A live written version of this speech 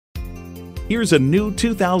Here's a new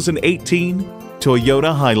 2018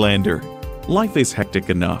 Toyota Highlander. Life is hectic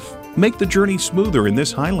enough. Make the journey smoother in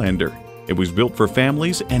this Highlander. It was built for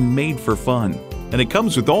families and made for fun. And it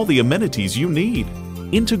comes with all the amenities you need.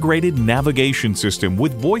 Integrated navigation system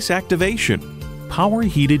with voice activation, power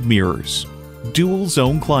heated mirrors, dual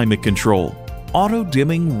zone climate control, auto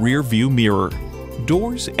dimming rear view mirror,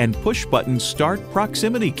 doors and push button start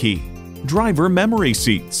proximity key, driver memory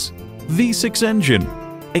seats, V6 engine,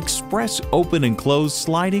 express open and close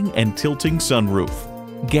sliding and tilting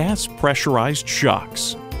sunroof, gas pressurized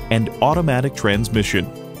shocks, and automatic transmission.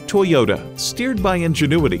 Toyota, steered by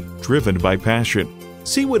ingenuity, driven by passion.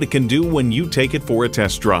 See what it can do when you take it for a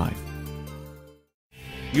test drive.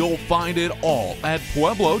 You'll find it all at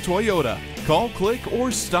Pueblo Toyota. Call, click,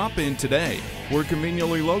 or stop in today. We're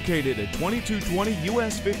conveniently located at 2220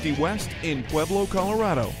 US 50 West in Pueblo,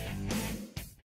 Colorado.